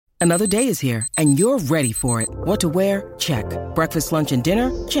Another day is here, and you're ready for it. What to wear? Check. Breakfast, lunch, and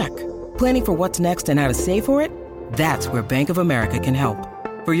dinner? Check. Planning for what's next and how to save for it? That's where Bank of America can help.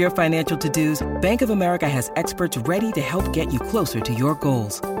 For your financial to-dos, Bank of America has experts ready to help get you closer to your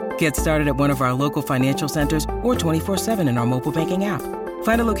goals. Get started at one of our local financial centers or 24/7 in our mobile banking app.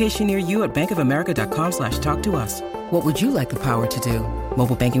 Find a location near you at bankofamerica.com/talktous. What would you like the power to do?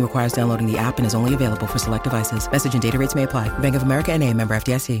 Mobile banking requires downloading the app and is only available for select devices. Message and data rates may apply. Bank of America N.A., member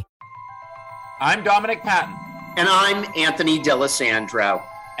FDIC. I'm Dominic Patton. And I'm Anthony D'Alessandro.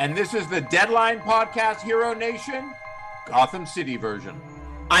 And this is the Deadline Podcast Hero Nation, Gotham City version.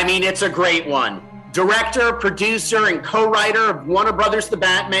 I mean, it's a great one. Director, producer, and co-writer of Warner Brothers' The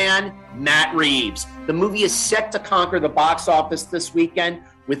Batman, Matt Reeves. The movie is set to conquer the box office this weekend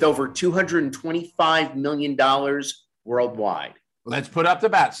with over $225 million worldwide. Let's put up the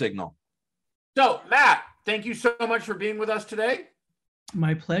bat signal. So, Matt, thank you so much for being with us today.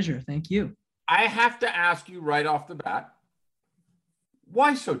 My pleasure. Thank you. I have to ask you right off the bat,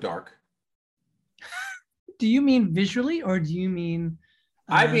 why so dark? Do you mean visually or do you mean...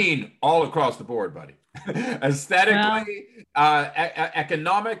 I mean all across the board, buddy. Aesthetically,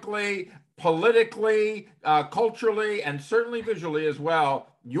 economically, politically, culturally, and certainly visually as well.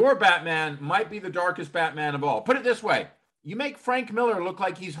 Your Batman might be the darkest Batman of all. Put it this way. You make Frank Miller look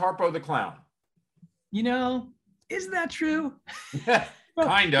like he's Harpo the Clown. You know, is that true?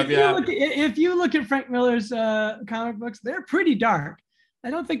 Kind of, yeah. If you look at Frank Miller's comic books, they're pretty dark.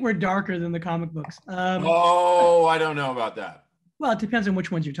 I don't think we're darker than the comic books. I don't know about that. Well, it depends on which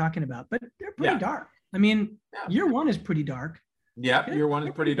ones you're talking about, but they're pretty dark. I mean, Year One is pretty dark. Yeah, Year One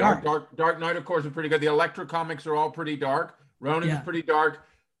is pretty dark. Dark Knight, of course, is pretty good. The Elektra comics are all pretty dark. Ronin is pretty dark.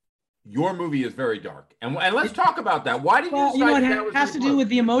 Your movie is very dark. And let's talk about that. Why did you decide that was... It has to do with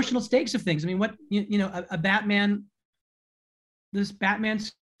the emotional stakes of things. I mean, a Batman... This Batman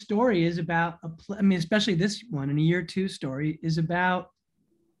story is about especially this one, in a Year Two story, is about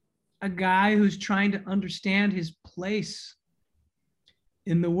a guy who's trying to understand his place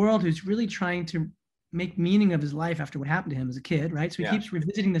in the world, who's really trying to make meaning of his life after what happened to him as a kid, right? So he keeps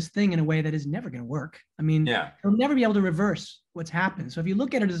revisiting this thing in a way that is never going to work. I mean, he'll never be able to reverse what's happened. So if you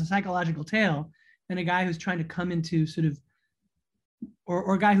look at it as a psychological tale, and a guy who's trying to come into sort of,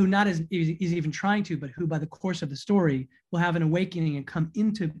 or a guy who not is even trying to, but who by the course of the story will have an awakening and come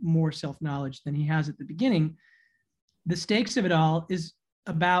into more self-knowledge than he has at the beginning. The stakes of it all is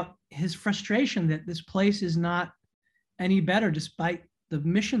about his frustration that this place is not any better despite the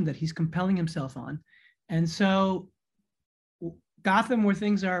mission that he's compelling himself on. And so Gotham,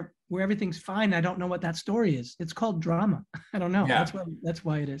 where everything's fine, I don't know what that story is. It's called drama. I don't know. Yeah. That's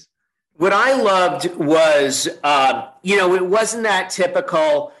why it is. What I loved was, it wasn't that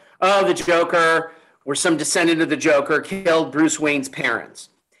typical, the Joker or some descendant of the Joker killed Bruce Wayne's parents.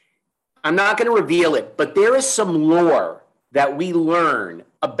 I'm not going to reveal it, but there is some lore that we learn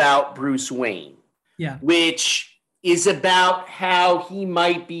about Bruce Wayne, which is about how he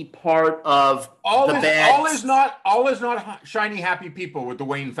might be part of all is not shiny happy people with the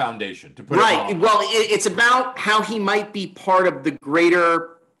Wayne Foundation, to put it right. Well, it's about how he might be part of the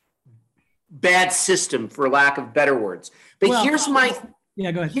greater bad system, for lack of better words. But go ahead. What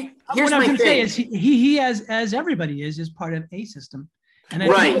I was going to say is he as everybody is part of a system. And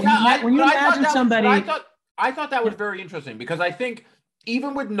when you imagine somebody, I thought that was very interesting, because I think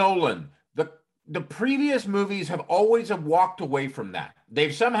even with Nolan, the previous movies have always walked away from that.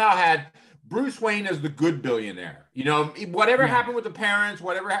 They've somehow had Bruce Wayne as the good billionaire. You know, whatever happened with the parents,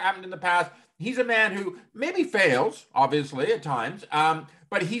 whatever happened in the past, he's a man who maybe fails, obviously, at times,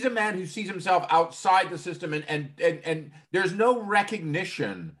 but he's a man who sees himself outside the system, and there's no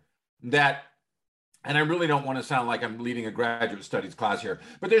recognition that, and I really don't want to sound like I'm leading a graduate studies class here,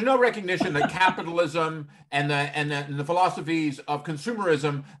 but there's no recognition that capitalism and the philosophies of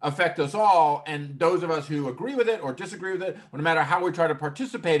consumerism affect us all, and those of us who agree with it or disagree with it, or no matter how we try to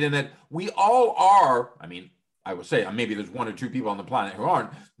participate in it, we all are, I mean, I would say maybe there's one or two people on the planet who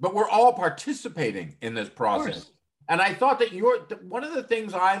aren't, but we're all participating in this process. And I thought that one of the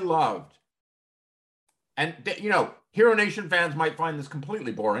things I loved, and Hero Nation fans might find this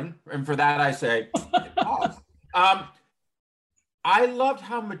completely boring, and for that I say, pause. I loved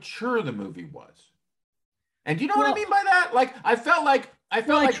how mature the movie was. And do you know what I mean by that? Like, I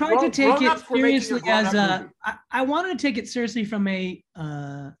tried to take it seriously as I wanted to take it seriously from a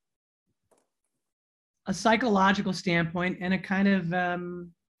psychological standpoint and a kind of, I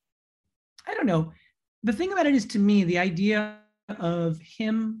don't know. The thing about it is, to me, the idea of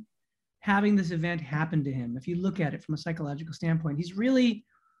him having this event happen to him, if you look at it from a psychological standpoint,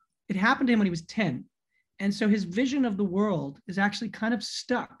 it happened to him when he was 10. And so his vision of the world is actually kind of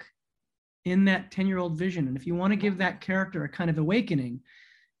stuck in that 10-year-old vision. And if you want to give that character a kind of awakening,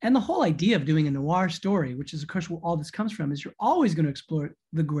 and the whole idea of doing a noir story, which is of course where all this comes from, is you're always going to explore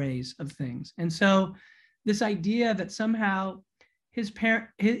the grays of things. And so this idea that somehow his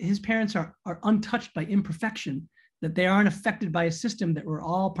parents are untouched by imperfection, that they aren't affected by a system that we're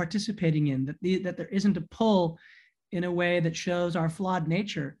all participating in, that there isn't a pull in a way that shows our flawed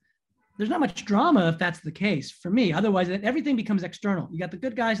nature. There's not much drama if that's the case for me. Otherwise, everything becomes external. You got the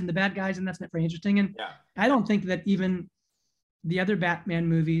good guys and the bad guys, and that's not very interesting. And I don't think that even the other Batman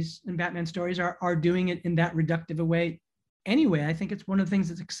movies and Batman stories are doing it in that reductive a way. Anyway, I think it's one of the things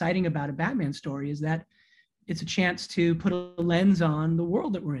that's exciting about a Batman story is that it's a chance to put a lens on the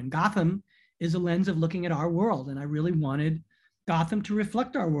world that we're in. Gotham is a lens of looking at our world. And I really wanted Gotham to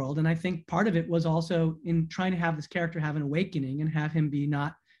reflect our world. And I think part of it was also in trying to have this character have an awakening and have him be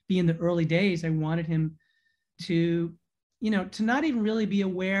in the early days. I wanted him to not even really be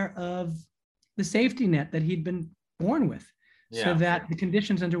aware of the safety net that he'd been born with. So that the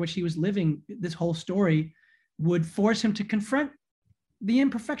conditions under which he was living, this whole story would force him to confront the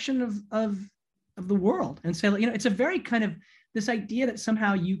imperfection of the world and say, it's a very kind of this idea that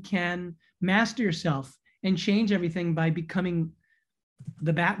somehow you can master yourself and change everything by becoming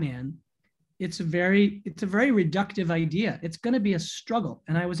the Batman. It's a very reductive idea. It's going to be a struggle.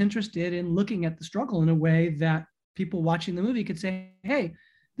 And I was interested in looking at the struggle in a way that people watching the movie could say, hey,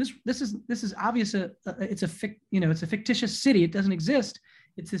 this is obvious. It's a fictitious city. It doesn't exist.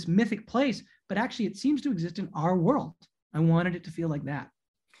 It's this mythic place, but actually it seems to exist in our world. I wanted it to feel like that.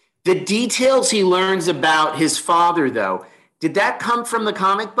 The details he learns about his father, though, did that come from the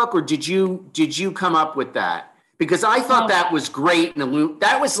comic book, or did you come up with that? Because I thought that was great.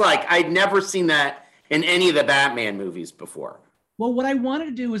 That was like, I'd never seen that in any of the Batman movies before. Well, what I wanted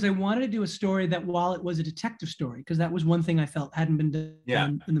to do was I wanted to do a story that, while it was a detective story, because that was one thing I felt hadn't been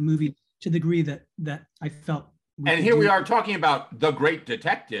done in the movie to the degree that I felt. And here we are talking about the great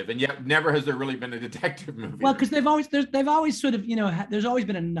detective, and yet never has there really been a detective movie. Well, because they've always sort of, there's always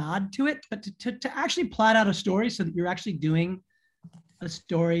been a nod to it, but to actually plot out a story so that you're actually doing a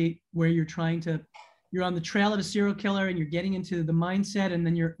story where you're on the trail of a serial killer and you're getting into the mindset, and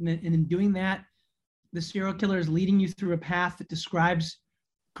then in doing that, the serial killer is leading you through a path that describes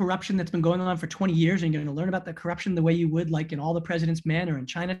corruption that's been going on for 20 years, and you're going to learn about the corruption the way you would like in All the President's Men or in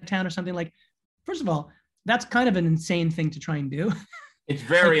Chinatown or something. Like, first of all, that's kind of an insane thing to try and do. It's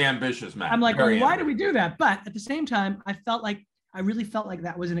very ambitious, man. I'm like, well, why do we do that? But at the same time, I really felt like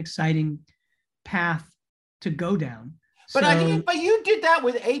that was an exciting path to go down. But but you did that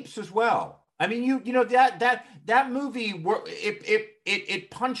with Apes as well. I mean, that movie,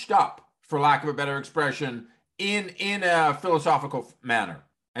 it punched up, for lack of a better expression, in a philosophical manner.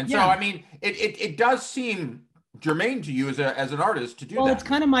 And so, I mean, it does seem germane to you as an artist to do that. Well, it's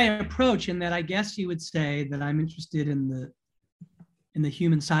kind of my approach in that I guess you would say that I'm interested in the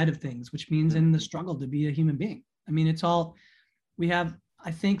human side of things, which means in the struggle to be a human being. I mean, it's all we have.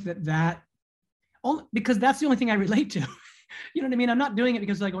 I think that only because that's the only thing I relate to. You know what I mean? I'm not doing it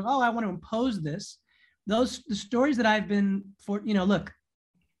because like, I want to impose this. The stories that I've been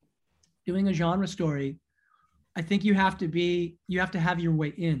doing a genre story, I think you have to have your way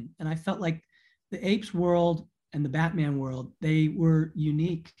in. And I felt like the Apes world and the Batman world, they were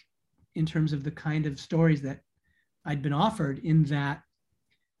unique in terms of the kind of stories that I'd been offered, in that,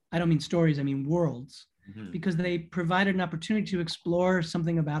 I don't mean stories, I mean worlds, because they provided an opportunity to explore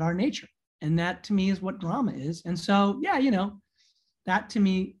something about our nature. And that to me is what drama is. And so, that to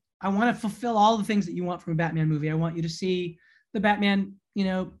me, I want to fulfill all the things that you want from a Batman movie. I want you to see the Batman,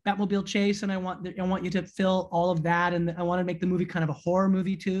 Batmobile chase, and I want you to fill all of that. And I want to make the movie kind of a horror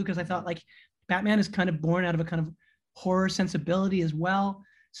movie too, because I thought like Batman is kind of born out of a kind of horror sensibility as well.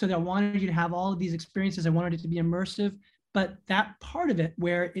 So that I wanted you to have all of these experiences. I wanted it to be immersive, but that part of it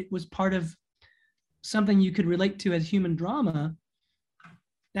where it was part of something you could relate to as human drama,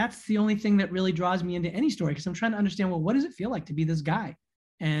 that's the only thing that really draws me into any story, because I'm trying to understand, well, what does it feel like to be this guy?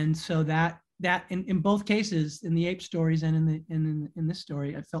 And so that in both cases, in the Ape stories and in this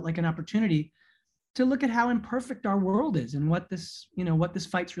story, I felt like an opportunity to look at how imperfect our world is and what this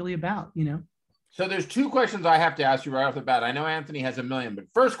fight's really about, So there's two questions I have to ask you right off the bat. I know Anthony has a million, but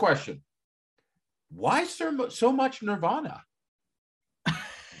first question, why so much Nirvana?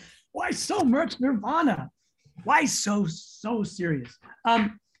 Why so much Nirvana? Why so serious?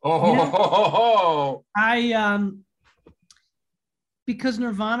 Because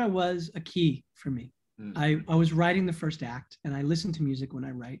Nirvana was a key for me. I was writing the first act, and I listen to music when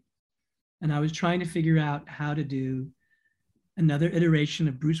I write, and I was trying to figure out how to do another iteration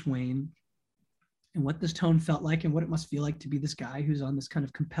of Bruce Wayne and what this tone felt like and what it must feel like to be this guy who's on this kind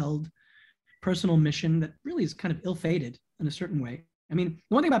of compelled personal mission that really is kind of ill-fated in a certain way. I mean,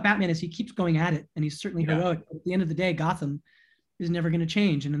 the one thing about Batman is he keeps going at it, and he's certainly heroic. But at the end of the day, Gotham is never going to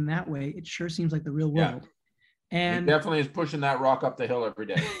change. And in that way, it sure seems like the real world. And he definitely is pushing that rock up the hill every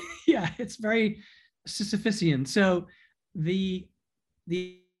day. Yeah, it's very Sisyphusian. So the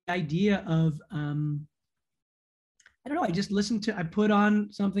idea of, I don't know, I put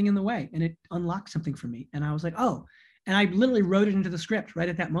on Something in the Way, and it unlocked something for me. And I was like, oh, and I literally wrote it into the script right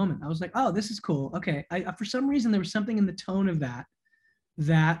at that moment. I was like, oh, this is cool. Okay. For some reason, there was something in the tone of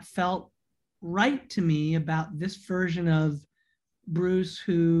that felt right to me about this version of Bruce,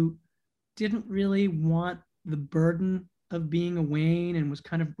 who didn't really want the burden of being a Wayne and was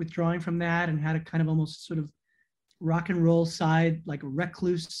kind of withdrawing from that, and had a kind of almost sort of rock and roll side, like a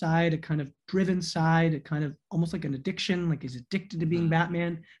recluse side, a kind of driven side, a kind of almost like an addiction, like he's addicted to being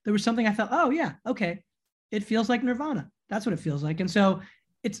Batman. There was something I thought, oh yeah, okay. It feels like Nirvana. That's what it feels like. And so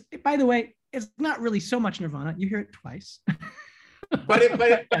by the way, it's not really so much Nirvana. You hear it twice.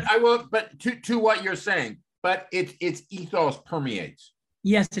 but to what you're saying, but its ethos permeates.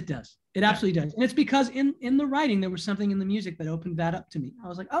 Yes, it does. It absolutely does. And it's because in the writing, there was something in the music that opened that up to me. I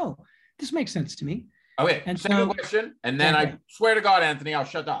was like, oh, this makes sense to me. Okay, and second question, and then I swear to God, Anthony, I'll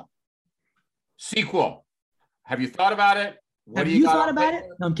shut up. Sequel. Have you thought about it? Have you thought about it?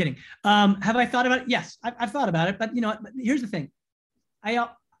 No, I'm kidding. Have I thought about it? Yes, I've thought about it. But you know, here's the thing. I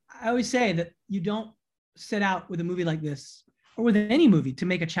always say that you don't set out with a movie like this, or with any movie, to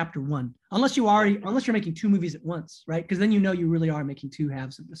make a chapter one, unless you're making two movies at once, right? Because then you know you really are making two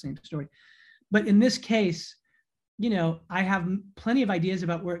halves of the same story. But in this case, you know, I have plenty of ideas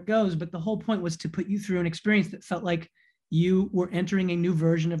about where it goes, but the whole point was to put you through an experience that felt like you were entering a new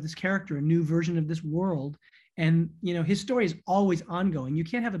version of this character, a new version of this world. And, you know, his story is always ongoing. You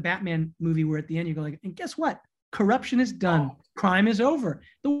can't have a Batman movie where at the end you go like, and guess what? Corruption is done. Crime is over.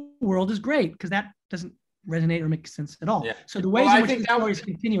 The world is great, because that doesn't resonate or make sense at all. Yeah. So the ways in which the story is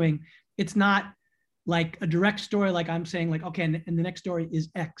continuing, it's not like a direct story. Like I'm saying like, okay, and the next story is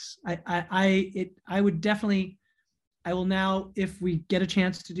X. I will now, if we get a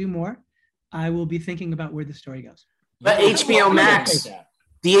chance to do more, I will be thinking about where the story goes. But HBO Max,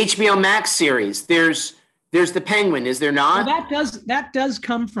 the HBO Max series, there's the Penguin, is there not? Well, that does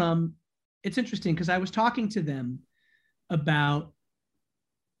come from. It's interesting because I was talking to them about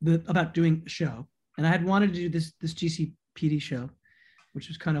doing a show, and I had wanted to do this GCPD show, which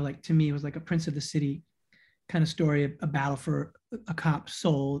was kind of like, to me, it was like a Prince of the City kind of story, a battle for a cop's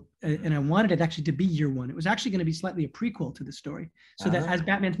soul, and I wanted it actually to be year one. It was actually going to be slightly a prequel to the story, so that as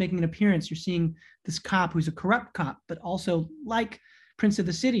Batman's making an appearance, you're seeing this cop who's a corrupt cop, but also like Prince of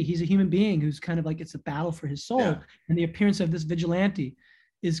the City, he's a human being who's kind of like, it's a battle for his soul. And the appearance of this vigilante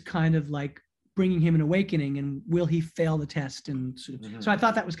is kind of like bringing him an awakening, and will he fail the test? And so I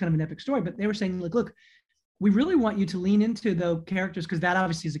thought that was kind of an epic story, but they were saying like, look, we really want you to lean into the characters, because that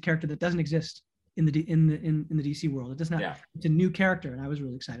obviously is a character that doesn't exist in the DC world. It does not. It's a new character, and I was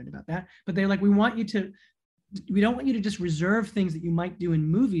really excited about that. But they're like, we don't want you to just reserve things that you might do in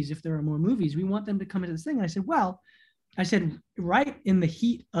movies if there are more movies. We want them to come into this thing. And I said, right in the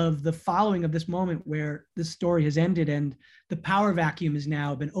heat of the following of this moment where this story has ended and the power vacuum has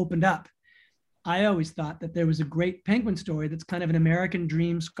now been opened up, I always thought that there was a great Penguin story that's kind of an American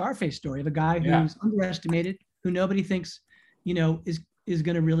dream Scarface story of a guy who's underestimated, who nobody thinks, you know, is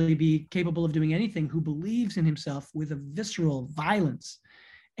going to really be capable of doing anything, who believes in himself with a visceral violence,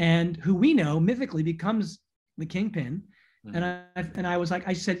 and who we know mythically becomes the Kingpin. And I was like,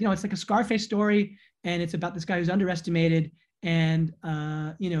 I said, you know, it's like a Scarface story, and it's about this guy who's underestimated, and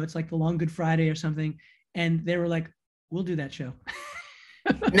you know, it's like The Long Good Friday or something. And they were like, we'll do that show.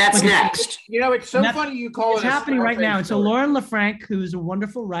 And that's next. You know, it's so funny you call it. It's happening right now. And so Lauren LaFranc, who's a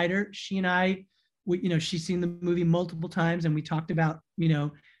wonderful writer, she and I, you know, she's seen the movie multiple times, and we talked about, you know,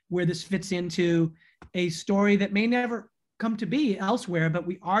 where this fits into a story that may never come to be elsewhere, but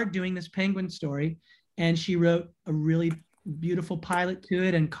we are doing this Penguin story. And she wrote a really beautiful pilot to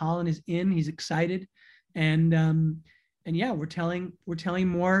it, and Colin is in. He's excited, and yeah, we're telling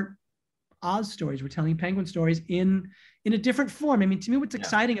more Oz stories. We're telling Penguin stories in a different form. I mean, to me, what's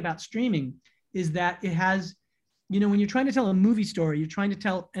exciting about streaming is that it has, you know, when you're trying to tell a movie story, you're trying to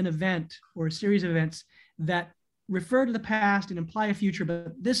tell an event or a series of events that refer to the past and imply a future,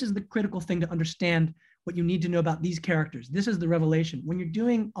 but this is the critical thing to understand what you need to know about these characters. This is the revelation. When you're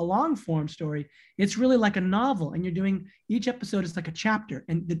doing a long form story, it's really like a novel, and you're doing, each episode is like a chapter.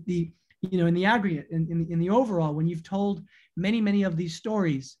 And the you know, in the aggregate, in the overall, when you've told many of these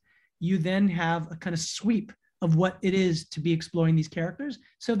stories, you then have a kind of sweep of what it is to be exploring these characters.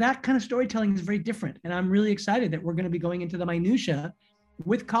 So that kind of storytelling is very different. And I'm really excited that we're going to be going into the minutia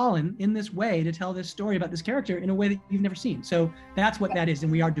with Colin in this way to tell this story about this character in a way that you've never seen. So that's what that is.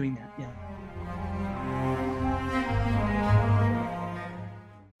 And we are doing that. Yeah.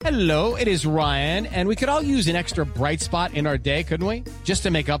 Hello, it is Ryan, and we could all use an extra bright spot in our day, couldn't we? Just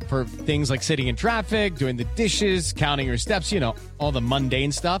to make up for things like sitting in traffic, doing the dishes, counting your steps, all the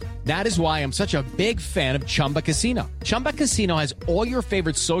mundane stuff. That is why I'm such a big fan of Chumba Casino. Chumba Casino has all your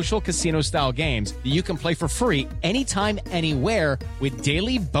favorite social casino style games that you can play for free anytime, anywhere with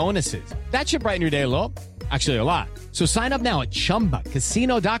daily bonuses. That should brighten your day a little. Actually, a lot. So sign up now at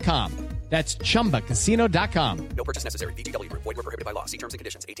ChumbaCasino.com. That's ChumbaCasino.com. No purchase necessary. VGW Group. Void where prohibited by law. See terms and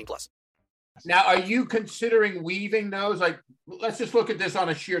conditions. 18+. Now, are you considering weaving those? Like, let's just look at this on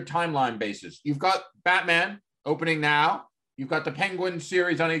a sheer timeline basis. You've got Batman opening now. You've got the Penguin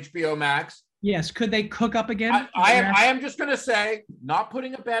series on HBO Max. Yes. Could they cook up again? I am just going to say, not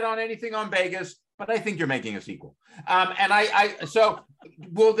putting a bet on anything on Vegas, but I think you're making a sequel. So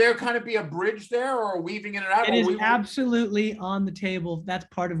will there kind of be a bridge there, or weaving in and out? It is absolutely on the table. That's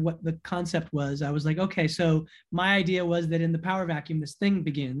part of what the concept was. I was like, okay, so my idea was that in the power vacuum, this thing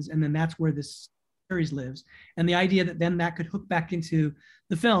begins, and then that's where this series lives. And the idea that then that could hook back into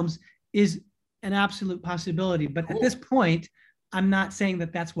the films is an absolute possibility. But At this point, I'm not saying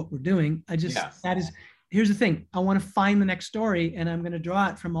that that's what we're doing. Here's the thing. I want to find the next story, and I'm going to draw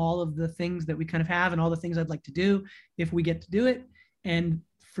it from all of the things that we kind of have and all the things I'd like to do if we get to do it. And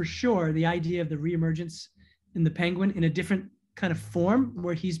for sure, the idea of the reemergence in the Penguin in a different kind of form,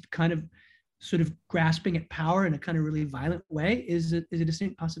 where he's kind of sort of grasping at power in a kind of really violent way, is a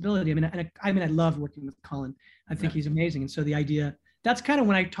distinct possibility. I love working with Colin. I think he's amazing. And so the idea, that's kind of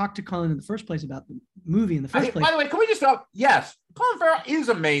when I talked to Colin in the first place about the movie in the first place. By the way, can we just stop? Yes, Colin Farrell is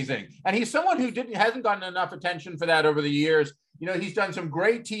amazing. And he's someone who hasn't gotten enough attention for that over the years. He's done some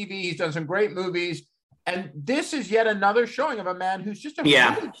great TV. He's done some great movies. And this is yet another showing of a man who's just a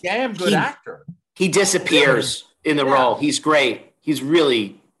really damn good actor. He disappears in the role. He's great. He's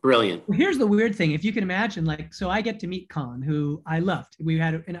really brilliant. Well, here's the weird thing. If you can imagine, so I get to meet Colin, who I loved.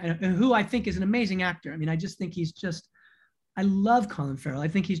 And who I think is an amazing actor. I just think I love Colin Farrell. I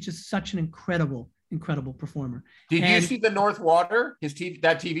think he's just such an incredible performer. Did you see The North Water, that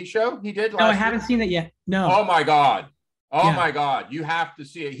TV show he did? No, I haven't seen it yet. No. Oh my God. My God. You have to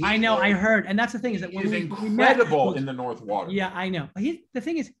see it. I know. I heard. And that's the thing, is that he's incredible in The North Water. Yeah, I know. The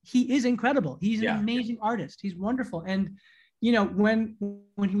thing is, he is incredible. He's an amazing artist. He's wonderful. And, when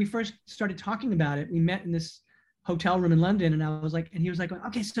we first started talking about it, we met in this hotel room in London, and he was like,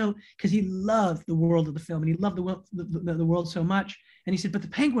 okay, so, because he loved the world of the film, and he loved the world so much, and he said, but the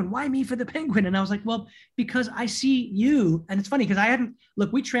Penguin, why me for the Penguin? And I was like, well, because I see you. And it's funny, because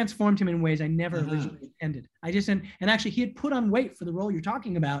we transformed him in ways I never originally intended. And actually he had put on weight for the role you're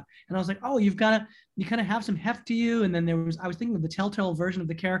talking about, and I was like, oh, you kind of have some heft to you. And then I was thinking of the Telltale version of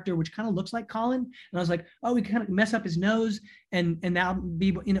the character, which kind of looks like Colin, and I was like, oh, we kind of mess up his nose, and that'll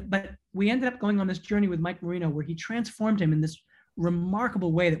be, but we ended up going on this journey with Mike Marino, where he transformed him in this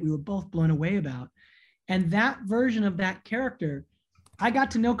remarkable way that we were both blown away about. And that version of that character, I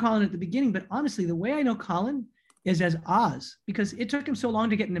got to know Colin at the beginning, but honestly, the way I know Colin is as Oz, because it took him so long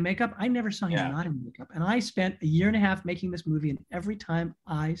to get into makeup. I never saw him not in makeup. And I spent a year and a half making this movie, and every time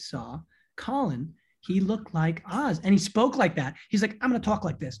I saw Colin, he looked like Oz, and he spoke like that. He's like, I'm going to talk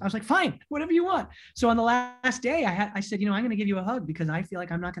like this. I was like, fine, whatever you want. So on the last day, I said, I'm going to give you a hug, because I feel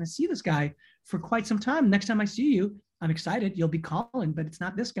like I'm not going to see this guy for quite some time. Next time I see you, I'm excited. You'll be Colin, but it's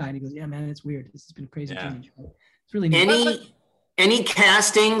not this guy. And he goes, yeah, man, it's weird. This has been a crazy change. It's really neat. Any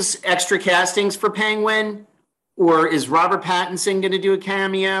castings, extra castings for Penguin? Or is Robert Pattinson going to do a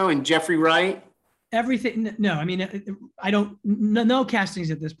cameo, and Jeffrey Wright? Everything. No, I don't. No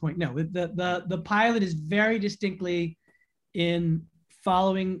castings at this point. No, the pilot is very distinctly in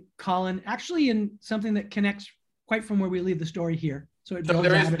following Colin, actually in something that connects quite from where we leave the story here. So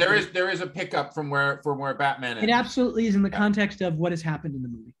there is a pickup from where Batman is. It absolutely is in the context of what has happened in the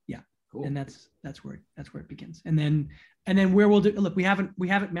movie. Yeah, cool. And that's where it begins. And then where we'll do. Look, we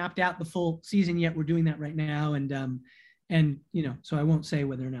haven't mapped out the full season yet. We're doing that right now, and so I won't say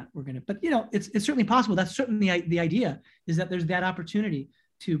whether or not we're gonna. But it's certainly possible. That's certainly the idea, is that there's that opportunity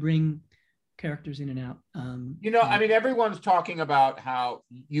to bring characters in and out. Everyone's talking about how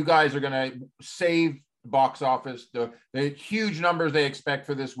you guys are gonna save box office, the huge numbers they expect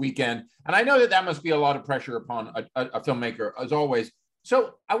for this weekend. And I know that must be a lot of pressure upon a filmmaker, as always.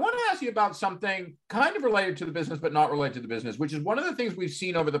 So I want to ask you about something kind of related to the business, but not related to the business, which is one of the things we've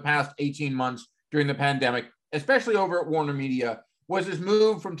seen over the past 18 months during the pandemic, especially over at Warner Media, was this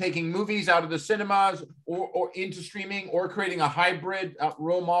move from taking movies out of the cinemas or into streaming or creating a hybrid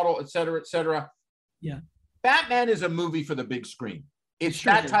role model, et cetera, et cetera. Yeah. Batman is a movie for the big screen. It's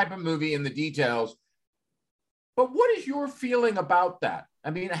Sure. that type of movie in the details. But what is your feeling about that? I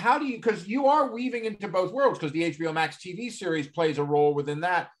mean, how do you, because you are weaving into both worlds, because the HBO Max TV series plays a role within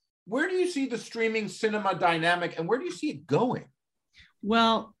that. Where do you see the streaming cinema dynamic and where do you see it going?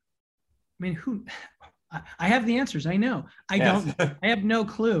 Well, I mean, I have the answers. I know. I have no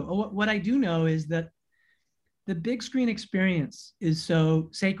clue. What I do know is that the big screen experience is so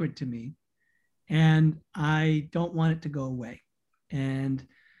sacred to me, and I don't want it to go away. And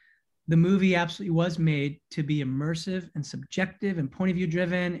the movie absolutely was made to be immersive and subjective and point of view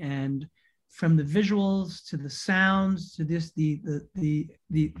driven, and from the visuals to the sounds to the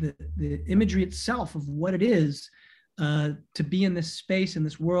imagery itself of what it is to be in this space, in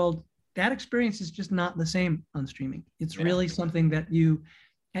this world. That experience is just not the same on streaming. It's really something that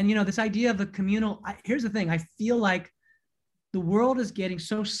this idea of the communal, here's the thing, I feel like the world is getting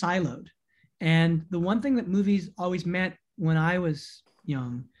so siloed. And the one thing that movies always meant when I was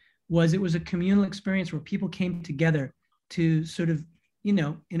young was it was a communal experience where people came together to sort of,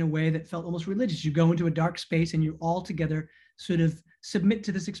 in a way that felt almost religious. You go into a dark space and you all together sort of submit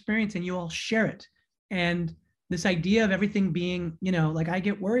to this experience and you all share it. And this idea of everything being, like I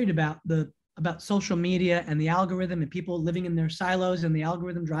get worried about social media and the algorithm and people living in their silos and the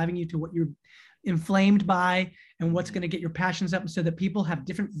algorithm driving you to what you're inflamed by and what's going to get your passions up, so that people have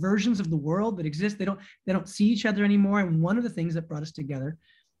different versions of the world that exist. They don't see each other anymore. And one of the things that brought us together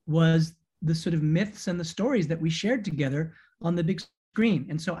was the sort of myths and the stories that we shared together on the big screen.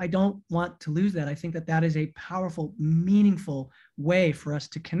 And so I don't want to lose that. I think that is a powerful, meaningful way for us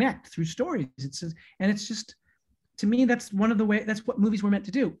to connect through stories. It's just, to me, that's one of the ways, that's what movies were meant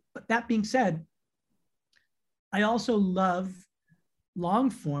to do. But that being said, I also love long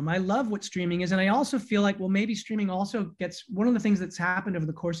form. I love what streaming is. And I also feel like, well, maybe streaming also gets, one of the things that's happened over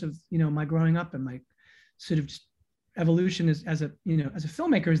the course of, my growing up and my sort of just evolution as a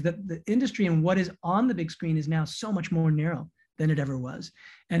filmmaker, is that the industry and what is on the big screen is now so much more narrow than it ever was.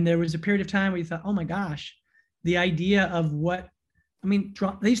 And there was a period of time where you thought, oh my gosh, the idea of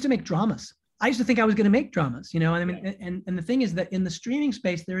they used to make dramas. I used to think I was going to make dramas, and the thing is that in the streaming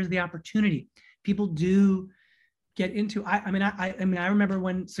space, there is the opportunity. People do get into, I remember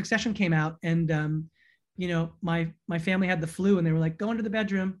when Succession came out and, my family had the flu and they were like, go into the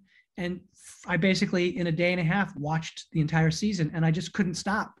bedroom. And I basically, in a day and a half, watched the entire season and I just couldn't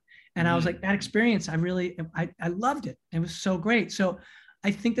stop. And I was like, that experience, I loved it. It was so great. So I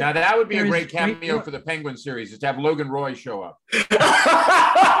think that would be a great cameo for the Penguin series, is to have Logan Roy show up.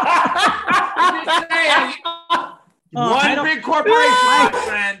 One big corporation, my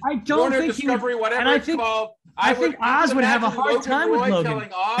friend. I don't Warner think Discovery, whatever I it's think, called. I think Oz would have a hard time with Logan.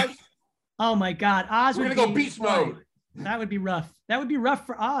 Telling Oz, oh my God, Oz we're would gonna go beast mode. That would be rough. That would be rough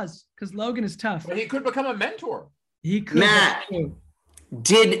for Oz because Logan is tough. But he could become a mentor. He could. Matt,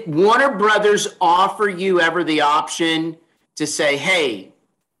 did Warner Brothers offer you ever the option to say, hey,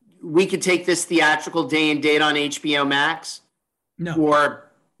 we could take this theatrical day and date on HBO Max? No.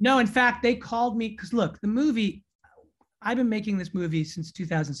 No, in fact, they called me because look, the movie, I've been making this movie since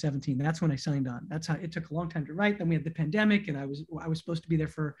 2017. That's when I signed on. That's how it took a long time to write. Then we had the pandemic and I was supposed to be there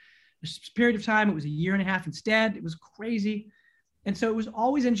for a period of time. It was a year and a half instead. It was crazy. And so it was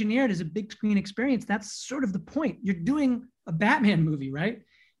always engineered as a big screen experience. That's sort of the point. You're doing a Batman movie, right?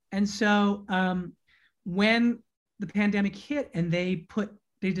 And so when the pandemic hit and they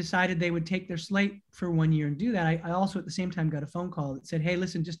decided they would take their slate for 1 year and do that, I also at the same time got a phone call that said, hey,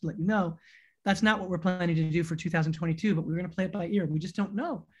 listen, just to let you know, that's not what we're planning to do for 2022, but we're going to play it by ear. We just don't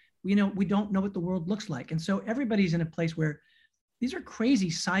know. We don't know what the world looks like. And so everybody's in a place where these are crazy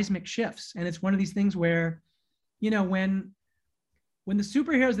seismic shifts. And it's one of these things where, when the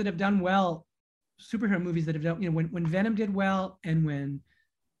superheroes that have done well, superhero movies that have done, when Venom did well and when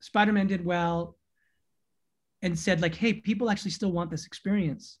Spider-Man did well and said like, hey, people actually still want this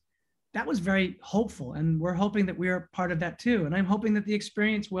experience, that was very hopeful. And we're hoping that we're part of that too. And I'm hoping that the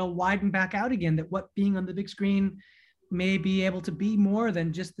experience will widen back out again, that what being on the big screen may be able to be more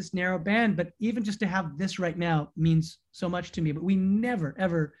than just this narrow band, but even just to have this right now means so much to me. But we never,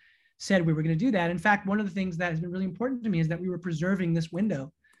 ever said we were going to do that. In fact, one of the things that has been really important to me is that we were preserving this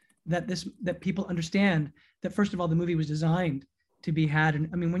window, that people understand that, first of all, the movie was designed to be had. And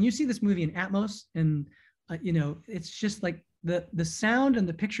I mean, when you see this movie in Atmos and, it's just like the sound and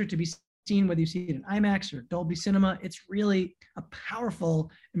the picture to be seen, whether you see it in IMAX or Dolby Cinema, it's really a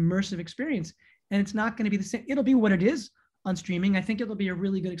powerful, immersive experience. And it's not going to be the same. It'll be what it is on streaming. I think it'll be a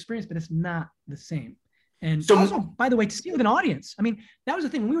really good experience, but it's not the same. And So- also, by the way, to see it with an audience. I mean, that was the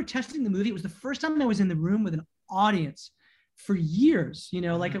thing. When we were testing the movie, it was the first time I was in the room with an audience for years,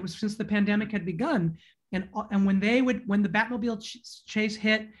 like it was since the pandemic had begun. And when the Batmobile chase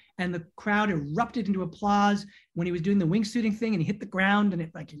hit and the crowd erupted into applause when he was doing the wingsuiting thing and he hit the ground and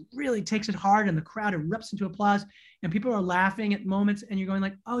it really takes it hard and the crowd erupts into applause and people are laughing at moments and you're going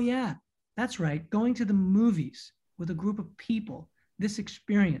like, oh yeah, that's right. Going to the movies with a group of people, this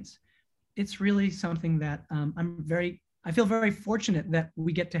experience, it's really something that I feel very fortunate that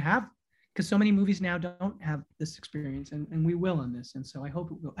we get to have, because so many movies now don't have this experience, and we will on this. And so I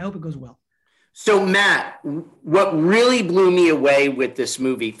hope it goes well. So Matt, what really blew me away with this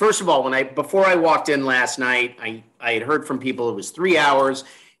movie, first of all, before I walked in last night, I had heard from people it was 3 hours,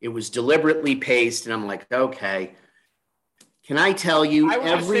 it was deliberately paced, and I'm like, okay. Can I tell you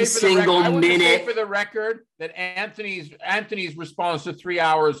every single minute? I say for the record that Anthony's response to 3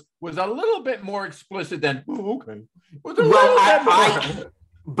 hours was a little bit more explicit than okay.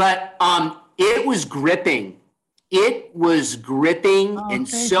 But it was gripping. It was gripping and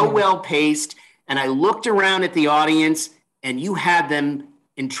so well paced. And I looked around at the audience, and you had them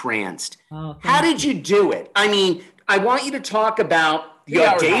entranced. How did you do it? I mean, I want you to talk about the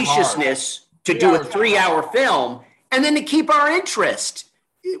audaciousness to do a 3-hour film, and then to keep our interest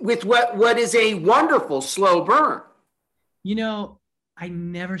with what is a wonderful slow burn. I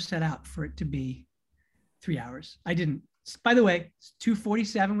never set out for it to be 3 hours. I didn't. By the way, it's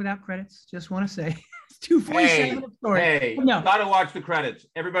 2:47 without credits. Just want to say it's 2:47 of story. Hey, no, gotta watch the credits.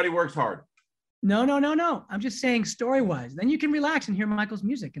 Everybody works hard. No. I'm just saying story-wise. Then you can relax and hear Michael's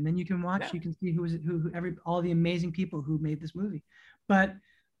music, and then you can watch. Yeah. You can see all the amazing people who made this movie. But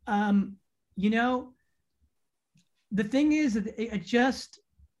the thing is that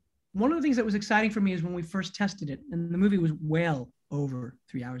one of the things that was exciting for me is when we first tested it, and the movie was well over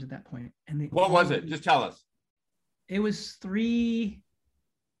 3 hours at that point. And what was it? Just tell us. It was 3:20.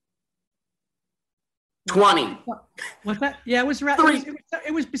 What's that? Yeah, it was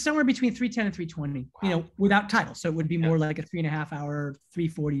it was somewhere between 3:10 and 3:20. Wow. Without title, so it would be more like a 3.5 hour,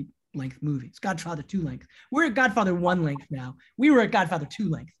 3:40 length movie. It's Godfather 2 length. We're at Godfather 1 length now. We were at Godfather 2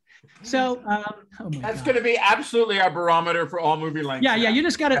 length. So that's going to be absolutely our barometer for all movie lengths. Yeah. You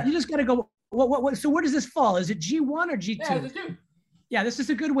just gotta go. What? So where does this fall? Is it G1 or G2? Yeah, it's a 2. Yeah, this is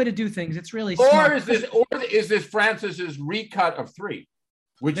a good way to do things. It's really smart. Is this Francis's recut of 3?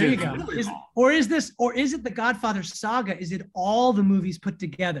 Which there you go. Or is it the Godfather saga? Is it all the movies put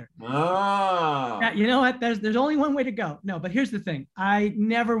together? Yeah, you know what? There's only one way to go. No, but here's the thing. I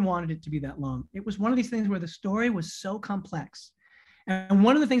never wanted it to be that long. It was one of these things where the story was so complex. And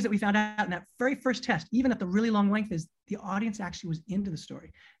one of the things that we found out in that very first test, even at the really long length, is the audience actually was into the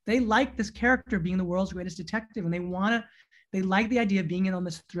story. They like this character being the world's greatest detective, and they like the idea of being in on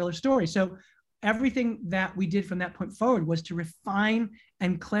this thriller story. So everything that we did from that point forward was to refine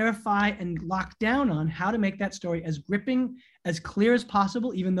and clarify and lock down on how to make that story as gripping, as clear as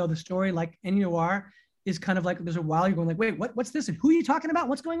possible, even though the story, like any noir, is kind of like, there's a while you're going like, wait, what's this? And who are you talking about?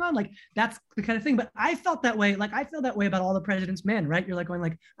 What's going on? Like, that's the kind of thing. But I felt that way. Like, I feel that way about All the President's Men, right? You're like going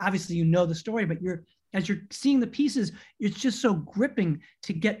like, obviously the story, but as you're seeing the pieces, it's just so gripping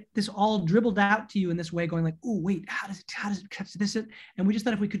to get this all dribbled out to you in this way, going like, oh, wait, how does it catch this? And we just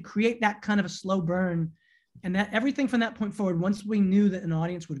thought if we could create that kind of a slow burn, and that everything from that point forward, once we knew that an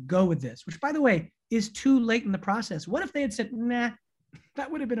audience would go with this, which by the way, is too late in the process. What if they had said, nah,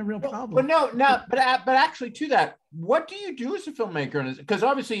 that would have been a real problem. But actually to that, what do you do as a filmmaker? Because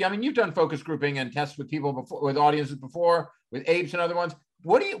obviously, I mean, you've done focus grouping and tests with people before, with audiences before, with apes and other ones.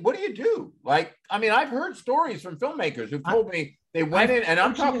 What do you do? Like, I mean, I've heard stories from filmmakers who've told me they went in, and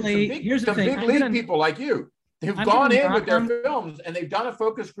I'm talking some big league people like you. They've gone in with their films and they've done a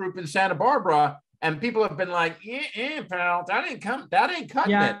focus group in Santa Barbara, and people have been like, pal, that ain't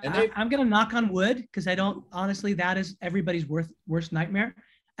cutting it. And I'm gonna knock on wood, because I don't, honestly, that is everybody's worst nightmare.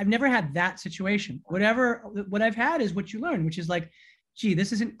 I've never had that situation. What I've had is what you learn, which is like, gee,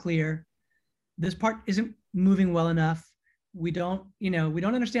 this isn't clear. This part isn't moving well enough. We don't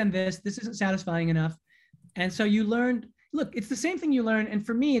understand this. This isn't satisfying enough. And so you learned, look, it's the same thing you learn. And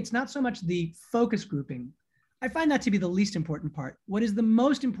for me, it's not so much the focus grouping. I find that to be the least important part. What is the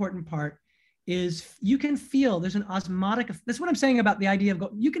most important part is you can feel there's an osmotic. That's what I'm saying about the idea of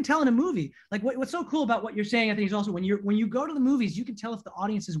you can tell in a movie. Like what's so cool about what you're saying, I think, is also when you go to the movies, you can tell if the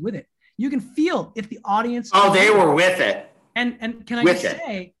audience is with it. You can feel if the audience. Oh, they were with it. And can I just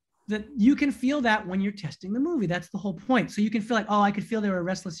say that you can feel that when you're testing the movie. That's the whole point. So you can feel like, oh, I could feel they were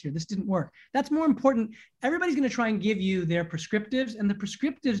restless here. This didn't work. That's more important. Everybody's going to try and give you their prescriptives, and the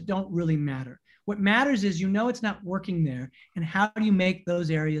prescriptives don't really matter. What matters is, it's not working there. And how do you make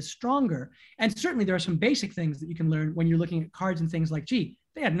those areas stronger? And certainly there are some basic things that you can learn when you're looking at cards and things like, gee,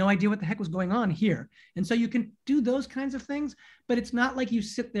 they had no idea what the heck was going on here. And so you can do those kinds of things, but it's not like you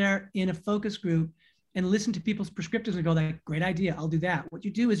sit there in a focus group and listen to people's prescriptives and go, that great idea, I'll do that. What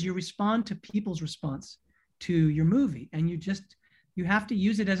you do is you respond to people's response to your movie. And you have to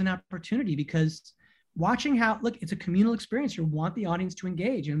use it as an opportunity, because watching how, it's a communal experience. You want the audience to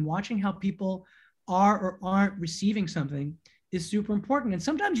engage, and watching how people are or aren't receiving something is super important. And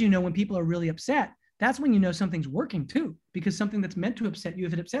sometimes, when people are really upset, that's when something's working too, because something that's meant to upset you,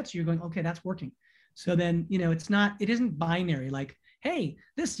 if it upsets you, you're going, okay, that's working. So then, it isn't binary, like, hey,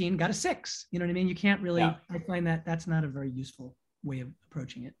 this scene got a 6. You know what I mean? You can't really, I find that that's not a very useful way of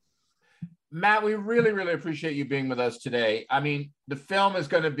approaching it. Matt, we really, really appreciate you being with us today. I mean, the film is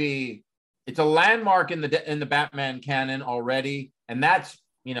going to be, it's a landmark in the Batman canon already. And that's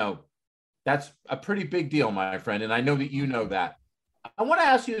a pretty big deal, my friend. And I know that you know that. I want to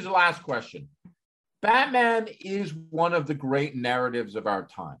ask you as a last question. Batman is one of the great narratives of our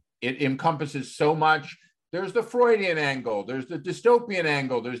time. It encompasses so much. There's the Freudian angle, there's the dystopian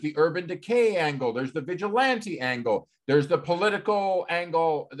angle, there's the urban decay angle, there's the vigilante angle, there's the political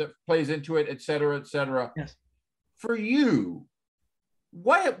angle that plays into it, et cetera, et cetera. Yes. For you,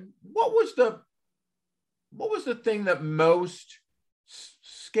 what was the thing that most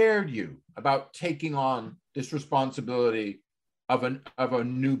scared you about taking on this responsibility of a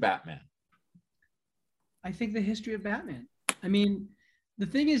new Batman? I think the history of Batman. I mean, the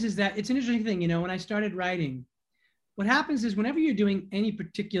thing is that it's an interesting thing. When I started writing, what happens is whenever you're doing any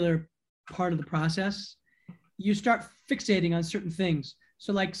particular part of the process, you start fixating on certain things.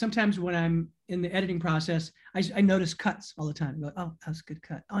 So like sometimes when I'm in the editing process, I notice cuts all the time. I go, oh, that was a good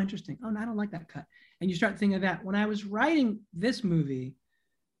cut. Oh, interesting. Oh, no, I don't like that cut. And you start thinking of that. When I was writing this movie,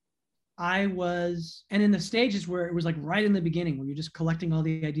 and in the stages where it was like right in the beginning, where you're just collecting all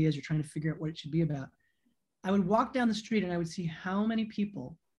the ideas, you're trying to figure out what it should be about. I would walk down the street and I would see how many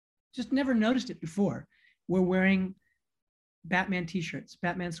people, just never noticed it before, were wearing Batman t-shirts,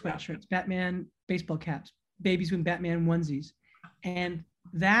 Batman sweatshirts, Batman baseball caps, babies with Batman onesies. And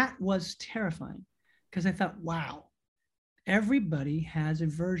that was terrifying, because I thought, wow, everybody has a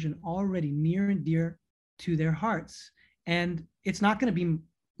version already near and dear to their hearts. And it's not going to be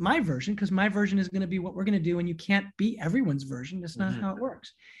my version, because my version is going to be what we're going to do. And you can't be everyone's version. That's not how it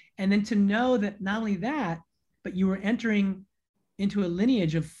works. And then to know that not only that, but you were entering into a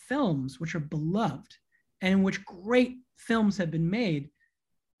lineage of films which are beloved and in which great films have been made,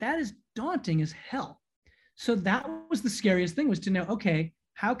 that is daunting as hell. So that was the scariest thing, was to know, okay,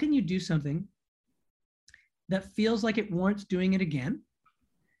 how can you do something that feels like it warrants doing it again?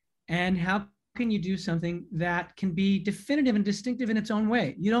 And how can you do something that can be definitive and distinctive in its own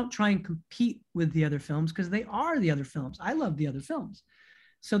way? You don't try and compete with the other films, because they are the other films. I love the other films.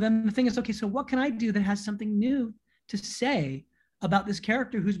 So then the thing is, okay, so what can I do that has something new to say about this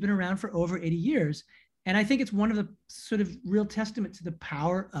character who's been around for over 80 years? And I think it's one of the sort of real testament to the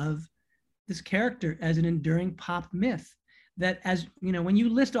power of this character as an enduring pop myth, that, as when you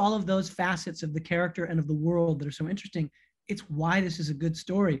list all of those facets of the character and of the world that are so interesting, it's why this is a good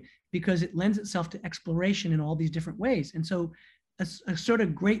story, because it lends itself to exploration in all these different ways. And so a sort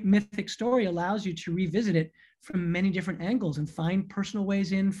of great mythic story allows you to revisit it from many different angles and find personal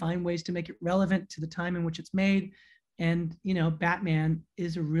ways find ways to make it relevant to the time in which it's made. And, Batman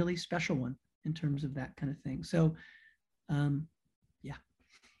is a really special one in terms of that kind of thing. So, yeah.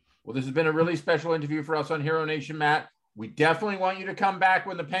 Well, this has been a really special interview for us on Hero Nation, Matt. We definitely want you to come back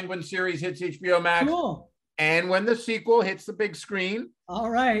when the Penguin series hits HBO Max. Cool. And when the sequel hits the big screen. All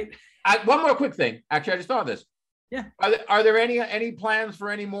right. One more quick thing. Actually, I just thought of this. Yeah. Are there any plans for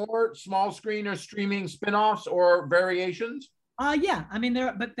any more small screen or streaming spinoffs or variations? Yeah. I mean,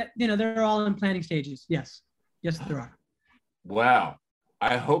 they're all in planning stages. Yes. Yes, there are. Wow.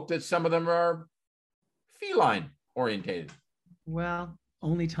 I hope that some of them are feline orientated. Well,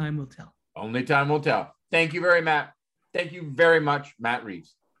 only time will tell. Only time will tell. Thank you very much. Thank you very much, Matt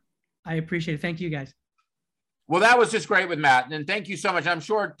Reeves. I appreciate it. Thank you, guys. Well, that was just great with Matt. And thank you so much. I'm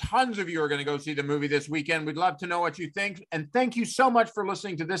sure tons of you are going to go see the movie this weekend. We'd love to know what you think. And thank you so much for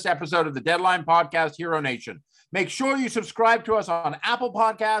listening to this episode of the Deadline Podcast, Hero Nation. Make sure you subscribe to us on Apple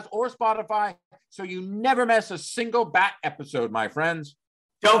Podcasts or Spotify so you never miss a single Bat episode, my friends.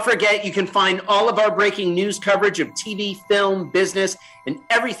 Don't forget, you can find all of our breaking news coverage of TV, film, business, and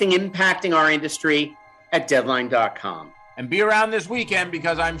everything impacting our industry at Deadline.com. And be around this weekend,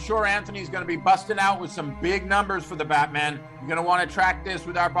 because I'm sure Anthony's going to be busting out with some big numbers for the Batman. You're going to want to track this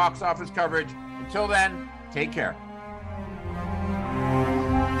with our box office coverage. Until then, take care.